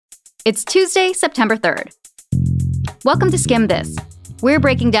It's Tuesday, September 3rd. Welcome to Skim This. We're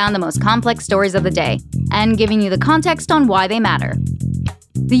breaking down the most complex stories of the day and giving you the context on why they matter.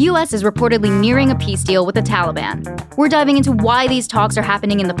 The US is reportedly nearing a peace deal with the Taliban. We're diving into why these talks are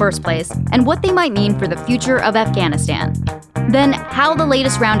happening in the first place and what they might mean for the future of Afghanistan. Then, how the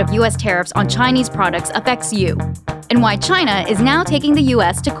latest round of US tariffs on Chinese products affects you, and why China is now taking the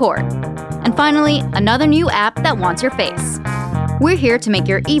US to court. And finally, another new app that wants your face. We're here to make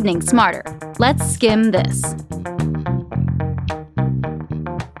your evening smarter. Let's skim this.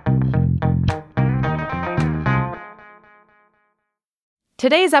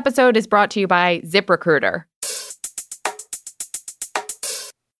 Today's episode is brought to you by ZipRecruiter.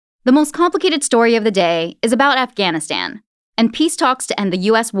 The most complicated story of the day is about Afghanistan and peace talks to end the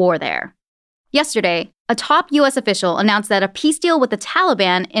US war there. Yesterday, a top US official announced that a peace deal with the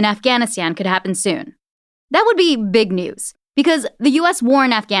Taliban in Afghanistan could happen soon. That would be big news, because the US war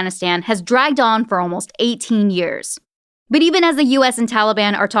in Afghanistan has dragged on for almost 18 years. But even as the US and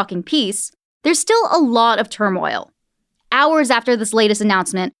Taliban are talking peace, there's still a lot of turmoil. Hours after this latest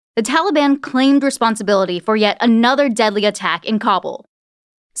announcement, the Taliban claimed responsibility for yet another deadly attack in Kabul.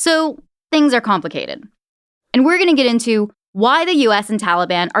 So, things are complicated. And we're going to get into why the US and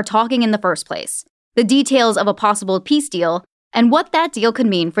Taliban are talking in the first place, the details of a possible peace deal, and what that deal could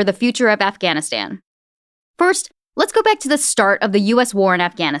mean for the future of Afghanistan. First, let's go back to the start of the US war in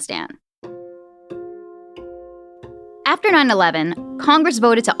Afghanistan. After 9/11, Congress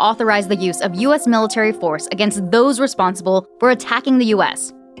voted to authorize the use of US military force against those responsible for attacking the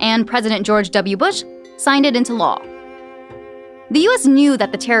US, and President George W. Bush signed it into law. The US knew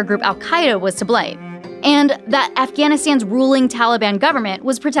that the terror group Al-Qaeda was to blame, and that Afghanistan's ruling Taliban government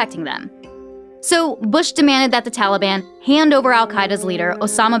was protecting them. So Bush demanded that the Taliban hand over Al-Qaeda's leader,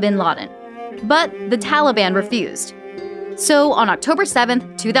 Osama bin Laden. But the Taliban refused. So on October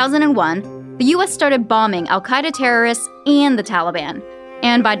 7, 2001, the US started bombing Al-Qaeda terrorists and the Taliban.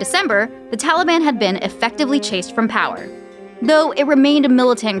 And by December, the Taliban had been effectively chased from power, though it remained a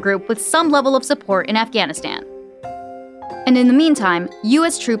militant group with some level of support in Afghanistan. And in the meantime,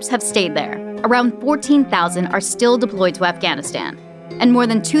 US troops have stayed there. Around 14,000 are still deployed to Afghanistan, and more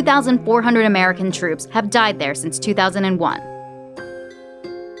than 2,400 American troops have died there since 2001.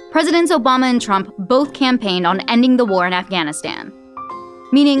 Presidents Obama and Trump both campaigned on ending the war in Afghanistan,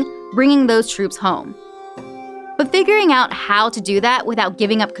 meaning bringing those troops home. But figuring out how to do that without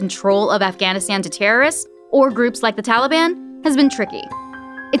giving up control of Afghanistan to terrorists or groups like the Taliban has been tricky.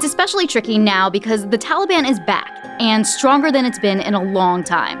 It's especially tricky now because the Taliban is back and stronger than it's been in a long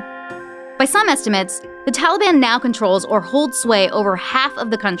time. By some estimates, the Taliban now controls or holds sway over half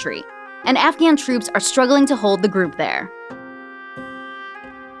of the country, and Afghan troops are struggling to hold the group there.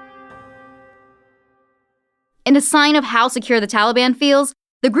 In a sign of how secure the Taliban feels,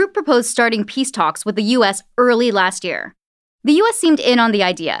 the group proposed starting peace talks with the US early last year. The US seemed in on the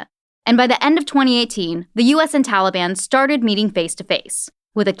idea, and by the end of 2018, the US and Taliban started meeting face-to-face,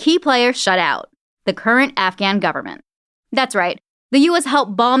 with a key player shut out, the current Afghan government. That's right, the US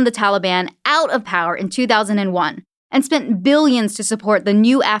helped bomb the Taliban out of power in 2001 and spent billions to support the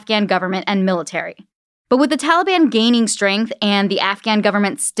new Afghan government and military. But with the Taliban gaining strength and the Afghan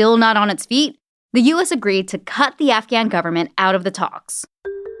government still not on its feet, the US agreed to cut the Afghan government out of the talks.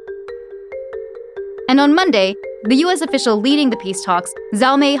 And on Monday, the US official leading the peace talks,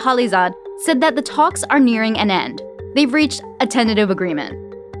 Zalmay Khalilzad, said that the talks are nearing an end. They've reached a tentative agreement.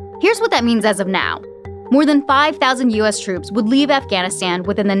 Here's what that means as of now. More than 5,000 US troops would leave Afghanistan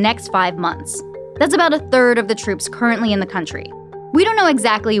within the next 5 months. That's about a third of the troops currently in the country. We don't know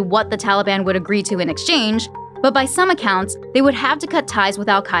exactly what the Taliban would agree to in exchange, but by some accounts, they would have to cut ties with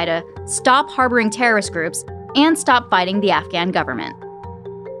Al-Qaeda, stop harboring terrorist groups, and stop fighting the Afghan government.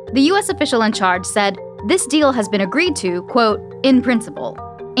 The US official in charge said this deal has been agreed to, quote, in principle,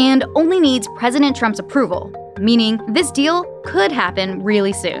 and only needs President Trump's approval, meaning this deal could happen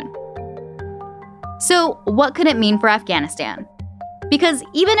really soon. So, what could it mean for Afghanistan? Because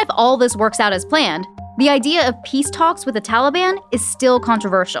even if all this works out as planned, the idea of peace talks with the Taliban is still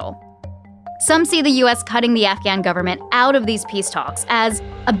controversial. Some see the US cutting the Afghan government out of these peace talks as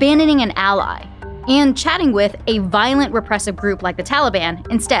abandoning an ally and chatting with a violent repressive group like the Taliban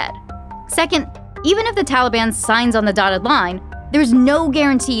instead. Second, even if the Taliban signs on the dotted line, there's no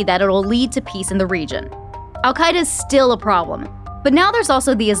guarantee that it'll lead to peace in the region. Al-Qaeda is still a problem, but now there's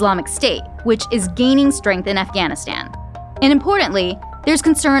also the Islamic State, which is gaining strength in Afghanistan. And importantly, there's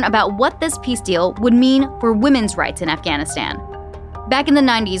concern about what this peace deal would mean for women's rights in Afghanistan. Back in the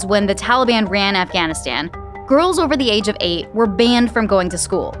 90s, when the Taliban ran Afghanistan, girls over the age of 8 were banned from going to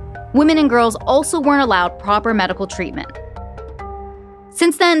school. Women and girls also weren't allowed proper medical treatment.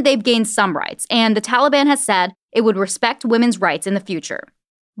 Since then, they've gained some rights, and the Taliban has said it would respect women's rights in the future.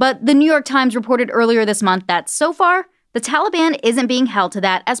 But the New York Times reported earlier this month that so far, the Taliban isn't being held to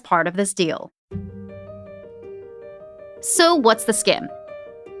that as part of this deal. So what's the skim?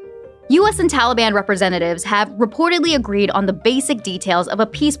 US and Taliban representatives have reportedly agreed on the basic details of a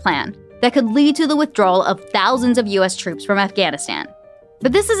peace plan that could lead to the withdrawal of thousands of US troops from Afghanistan.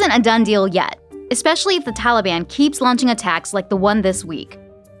 But this isn't a done deal yet, especially if the Taliban keeps launching attacks like the one this week.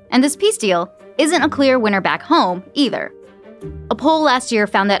 And this peace deal isn't a clear winner back home either. A poll last year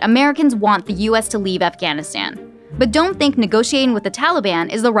found that Americans want the US to leave Afghanistan, but don't think negotiating with the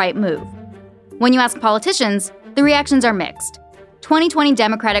Taliban is the right move. When you ask politicians, the reactions are mixed. 2020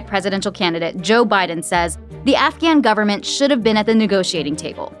 Democratic presidential candidate Joe Biden says the Afghan government should have been at the negotiating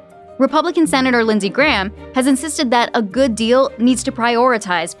table. Republican Senator Lindsey Graham has insisted that a good deal needs to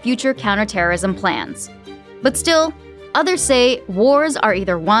prioritize future counterterrorism plans. But still, others say wars are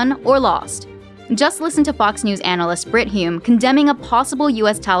either won or lost. Just listen to Fox News analyst Brit Hume condemning a possible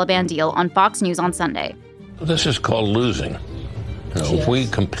US Taliban deal on Fox News on Sunday. This is called losing. If we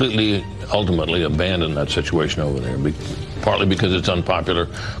completely, ultimately abandon that situation over there, partly because it's unpopular,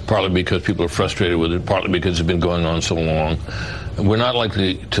 partly because people are frustrated with it, partly because it's been going on so long, we're not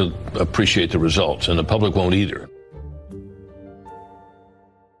likely to appreciate the results, and the public won't either.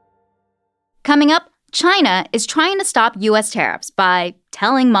 Coming up, China is trying to stop US tariffs by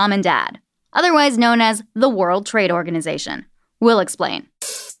telling mom and dad, otherwise known as the World Trade Organization. We'll explain.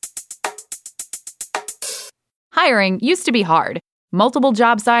 Hiring used to be hard. Multiple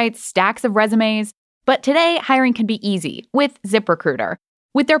job sites, stacks of resumes. But today, hiring can be easy with ZipRecruiter.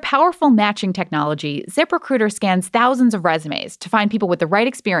 With their powerful matching technology, ZipRecruiter scans thousands of resumes to find people with the right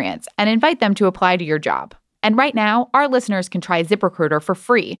experience and invite them to apply to your job. And right now, our listeners can try ZipRecruiter for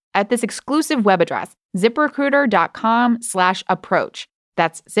free at this exclusive web address, ZipRecruiter.com/approach.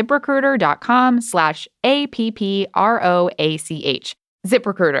 That's ZipRecruiter.com/APPROACH.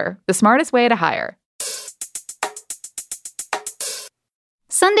 ZipRecruiter, the smartest way to hire.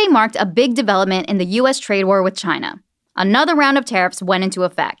 Sunday marked a big development in the US trade war with China. Another round of tariffs went into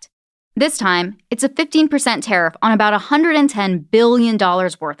effect. This time, it's a 15% tariff on about $110 billion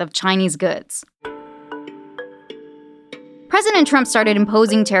worth of Chinese goods. President Trump started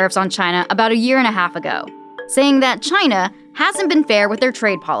imposing tariffs on China about a year and a half ago, saying that China hasn't been fair with their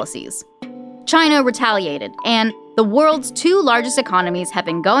trade policies. China retaliated, and the world's two largest economies have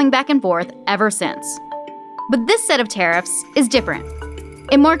been going back and forth ever since. But this set of tariffs is different.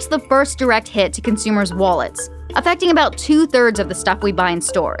 It marks the first direct hit to consumers' wallets, affecting about 2/3 of the stuff we buy in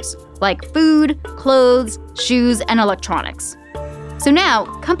stores, like food, clothes, shoes, and electronics. So now,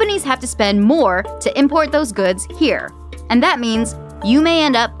 companies have to spend more to import those goods here, and that means you may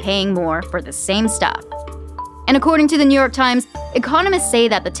end up paying more for the same stuff. And according to the New York Times, economists say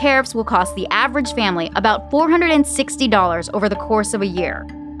that the tariffs will cost the average family about $460 over the course of a year.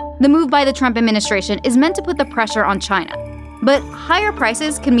 The move by the Trump administration is meant to put the pressure on China. But higher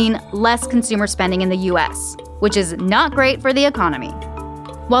prices can mean less consumer spending in the US, which is not great for the economy.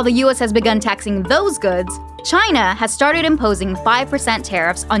 While the US has begun taxing those goods, China has started imposing 5%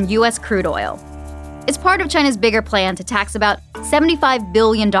 tariffs on US crude oil. It's part of China's bigger plan to tax about $75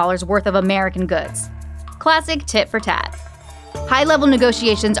 billion worth of American goods. Classic tit for tat. High-level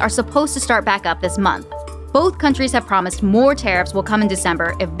negotiations are supposed to start back up this month. Both countries have promised more tariffs will come in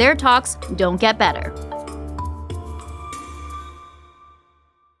December if their talks don't get better.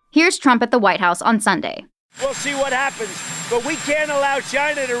 Here's Trump at the White House on Sunday. We'll see what happens, but we can't allow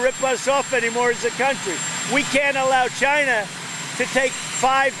China to rip us off anymore as a country. We can't allow China to take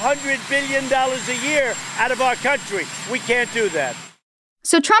 $500 billion a year out of our country. We can't do that.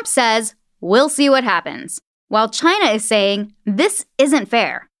 So Trump says, we'll see what happens, while China is saying, this isn't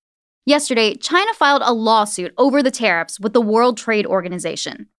fair. Yesterday, China filed a lawsuit over the tariffs with the World Trade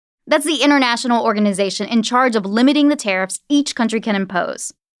Organization. That's the international organization in charge of limiting the tariffs each country can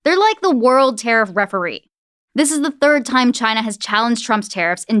impose. They're like the world tariff referee. This is the third time China has challenged Trump's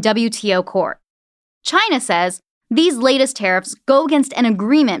tariffs in WTO court. China says these latest tariffs go against an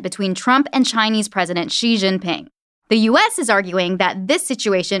agreement between Trump and Chinese President Xi Jinping. The US is arguing that this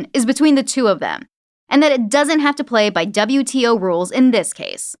situation is between the two of them, and that it doesn't have to play by WTO rules in this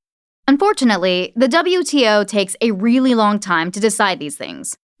case. Unfortunately, the WTO takes a really long time to decide these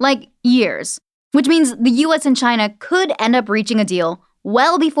things, like years, which means the US and China could end up reaching a deal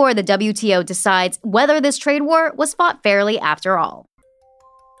well before the WTO decides whether this trade war was fought fairly after all.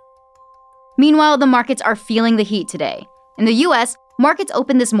 Meanwhile, the markets are feeling the heat today. In the US, markets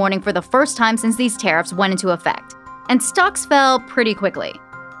opened this morning for the first time since these tariffs went into effect, and stocks fell pretty quickly.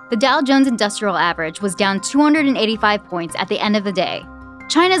 The Dow Jones Industrial Average was down 285 points at the end of the day,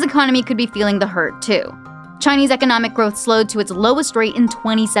 China's economy could be feeling the hurt too. Chinese economic growth slowed to its lowest rate in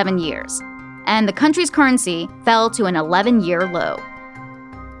 27 years, and the country's currency fell to an 11-year low.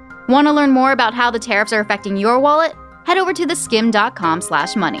 Want to learn more about how the tariffs are affecting your wallet? Head over to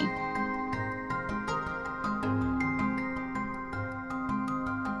theskimm.com/money.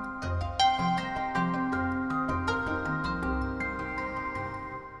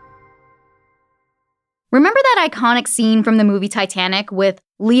 Remember that iconic scene from the movie Titanic with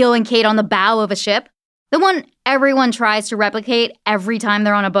Leo and Kate on the bow of a ship? The one everyone tries to replicate every time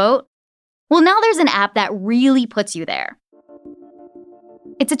they're on a boat? Well, now there's an app that really puts you there.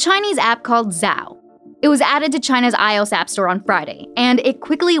 It's a Chinese app called Zao. It was added to China's iOS App Store on Friday, and it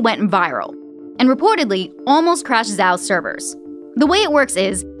quickly went viral, and reportedly almost crashed Zao's servers. The way it works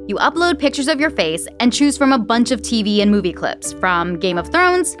is, you upload pictures of your face and choose from a bunch of TV and movie clips, from Game of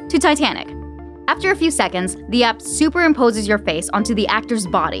Thrones to Titanic. After a few seconds, the app superimposes your face onto the actor's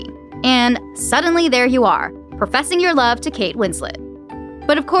body, and suddenly there you are, professing your love to Kate Winslet.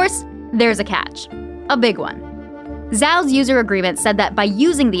 But of course, there's a catch. A big one. Zao's user agreement said that by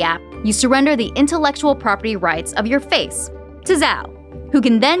using the app, you surrender the intellectual property rights of your face to Zao, who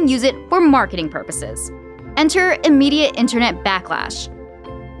can then use it for marketing purposes. Enter immediate internet backlash.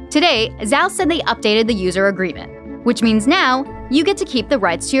 Today, Zao said they updated the user agreement, which means now you get to keep the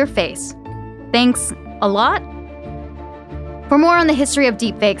rights to your face. Thanks a lot? For more on the history of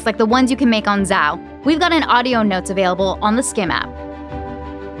deepfakes like the ones you can make on Zao, we've got an audio notes available on the Skimm app.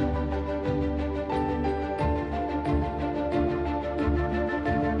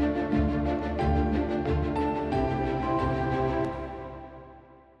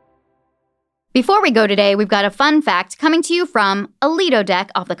 Before we go today, we've got a fun fact coming to you from a Lido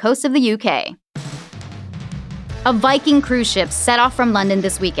deck off the coast of the UK. A Viking cruise ship set off from London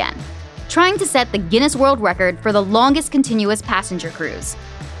this weekend, trying to set the Guinness World Record for the longest continuous passenger cruise.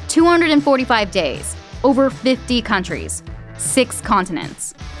 245 days, over 50 countries, 6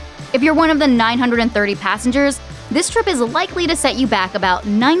 continents. If you're one of the 930 passengers, this trip is likely to set you back about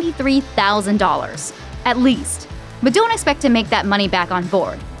 $93,000, at least. But don't expect to make that money back on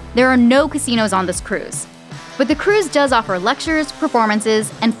board. There are no casinos on this cruise. But the cruise does offer lectures, performances,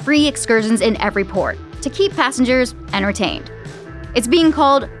 and free excursions in every port to keep passengers entertained. It's being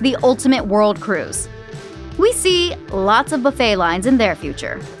called the ultimate world cruise. We see lots of buffet lines in their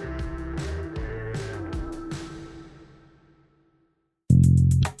future.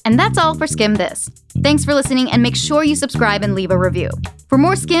 And that's all for Skimm This. Thanks for listening, and make sure you subscribe and leave a review. For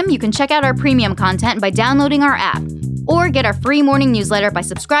more Skimm, you can check out our premium content by downloading our app, or get our free morning newsletter by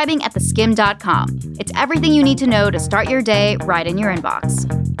subscribing at theskimm.com. It's everything you need to know to start your day right in your inbox.